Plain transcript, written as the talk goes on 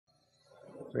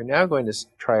We're now going to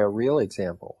try a real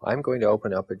example. I'm going to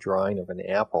open up a drawing of an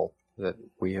apple that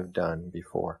we have done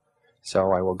before.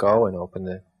 So I will go and open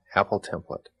the apple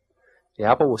template. The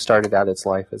apple will start out its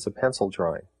life as a pencil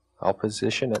drawing. I'll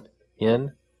position it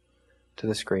in to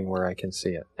the screen where I can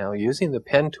see it. Now, using the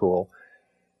pen tool,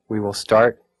 we will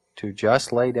start to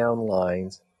just lay down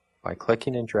lines by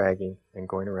clicking and dragging and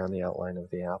going around the outline of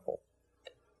the apple.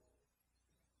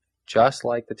 Just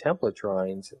like the template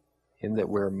drawings, in that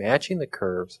we're matching the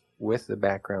curves with the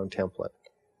background template.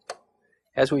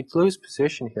 As we lose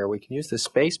position here, we can use the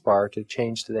space bar to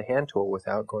change to the hand tool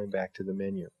without going back to the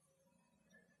menu.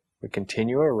 We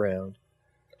continue around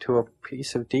to a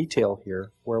piece of detail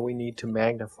here where we need to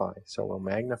magnify. So we'll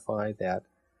magnify that,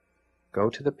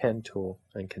 go to the pen tool,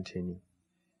 and continue.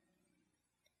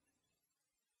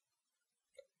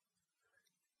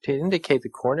 To indicate the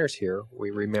corners here,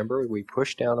 we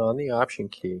push down on the Option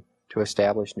key to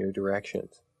establish new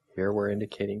directions. Here we're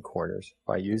indicating corners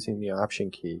by using the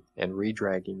Option key and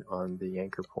redragging on the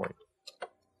anchor point.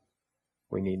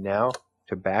 We need now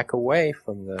to back away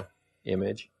from the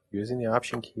image using the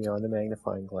Option key on the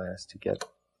magnifying glass to get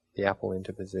the apple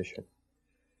into position.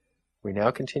 We now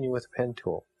continue with the pen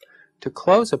tool. To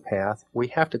close a path, we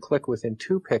have to click within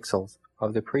 2 pixels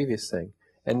of the previous thing.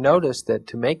 And notice that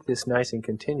to make this nice and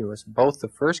continuous, both the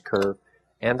first curve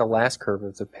and the last curve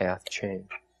of the path change.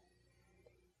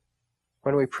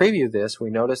 When we preview this, we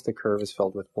notice the curve is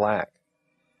filled with black.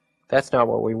 That's not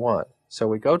what we want. So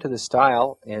we go to the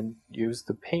Style and use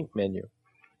the Paint menu.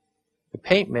 The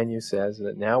Paint menu says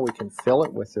that now we can fill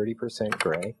it with 30%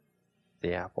 gray,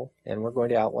 the apple, and we're going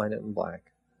to outline it in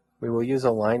black. We will use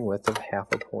a line width of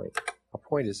half a point. A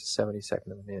point is a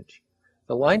 72nd of an inch.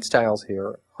 The line styles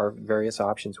here are various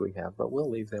options we have, but we'll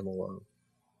leave them alone.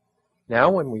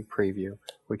 Now when we preview,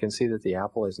 we can see that the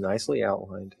apple is nicely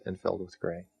outlined and filled with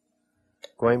gray.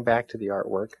 Going back to the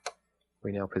artwork,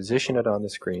 we now position it on the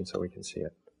screen so we can see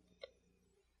it.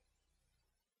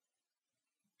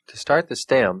 To start the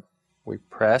stem, we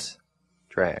press,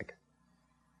 drag,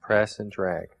 press and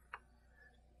drag.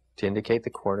 To indicate the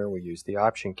corner, we use the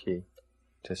Option key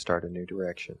to start a new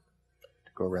direction.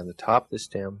 To go around the top of the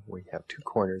stem, we have 2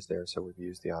 corners there, so we've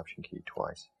used the Option key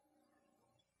twice.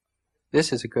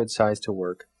 This is a good size to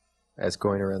work as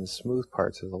going around the smooth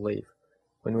parts of the leaf.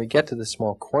 When we get to the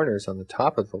small corners on the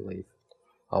top of the leaf,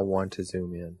 I'll want to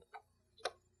zoom in.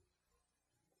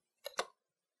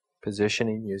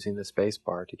 Positioning using the space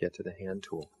bar to get to the hand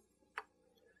tool.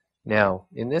 Now,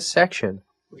 in this section,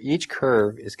 each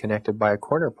curve is connected by a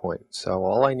corner point, so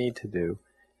all I need to do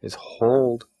is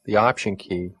hold the Option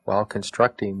key while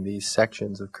constructing these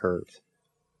sections of curves.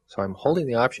 So I'm holding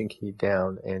the Option key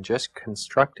down and just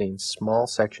constructing small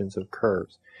sections of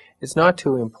curves. It's not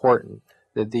too important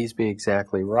that these be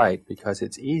exactly right because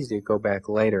it's easy to go back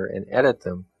later and edit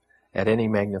them at any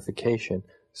magnification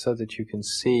so that you can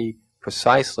see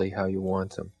precisely how you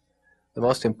want them. The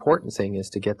most important thing is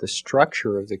to get the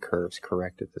structure of the curves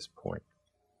correct at this point.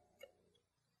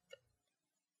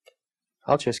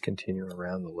 I'll just continue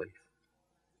around the leaf.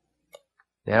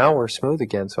 Now we're smooth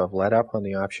again, so I've let up on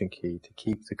the Option key to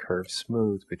keep the curves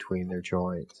smooth between their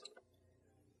joins.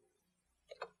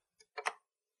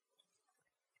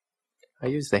 I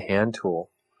use the hand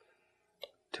tool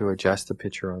to adjust the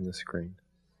picture on the screen.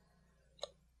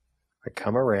 I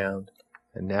come around,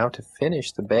 and now to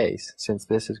finish the base, since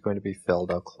this is going to be filled,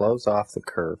 I'll close off the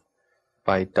curve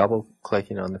by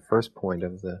double-clicking on the first point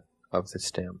of the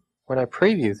stem. When I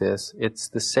preview this, it's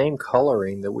the same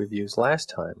coloring that we've used last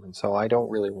time, and so I don't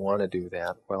really want to do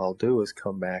that. What I'll do is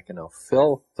come back and I'll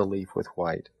fill the leaf with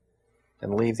white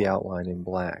and leave the outline in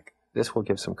black. This will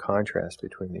give some contrast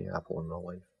between the apple and the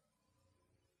leaf.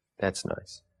 That's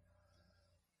nice.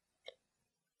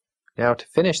 Now to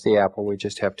finish the apple, we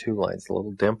just have 2 lines. A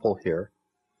little dimple here,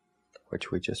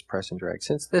 which we just press and drag.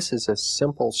 Since this is a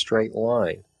simple straight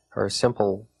line, or a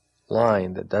simple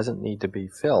line that doesn't need to be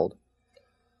filled,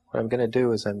 what I'm going to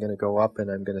do is I'm going to go up and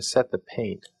I'm going to set the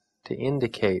paint to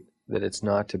indicate that it's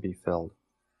not to be filled,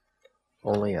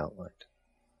 only outlined.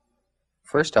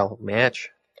 First I'll match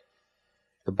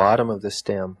the bottom of the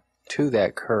stem to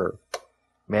that curve.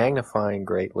 Magnifying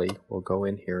greatly, we'll go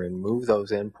in here and move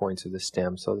those endpoints of the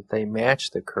stem so that they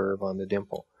match the curve on the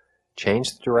dimple.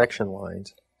 Change the direction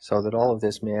lines so that all of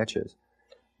this matches.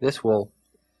 This will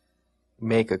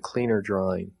make a cleaner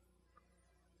drawing.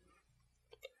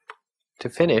 To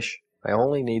finish, I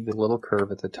only need the little curve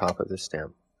at the top of the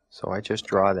stem, so I just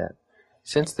draw that.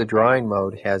 Since the drawing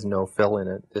mode has no fill in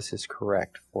it, this is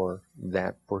correct for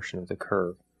that portion of the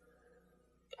curve.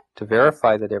 To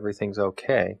verify that everything's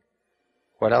okay,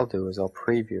 what I'll do is I'll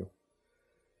preview.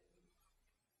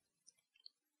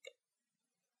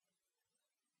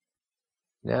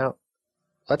 Now,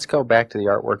 let's go back to the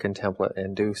artwork and template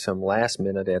and do some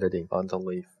last-minute editing on the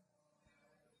leaf.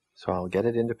 So I'll get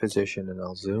it into position and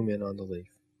I'll zoom in on the leaf.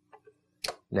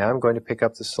 Now I'm going to pick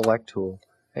up the Select tool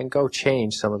and go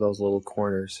change some of those little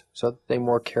corners so that they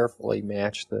more carefully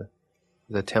match the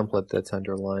template that's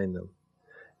underlying them.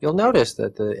 You'll notice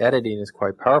that the editing is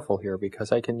quite powerful here because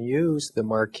I can use the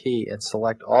marquee and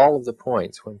select all of the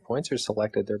points. When points are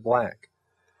selected, they're black.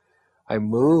 I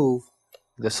move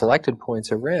the selected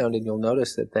points around and you'll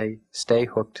notice that they stay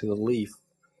hooked to the leaf.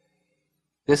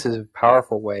 This is a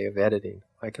powerful way of editing.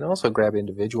 I can also grab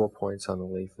individual points on the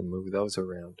leaf and move those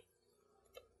around.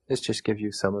 This just gives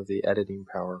you some of the editing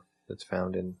power that's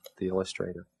found in the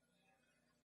Illustrator.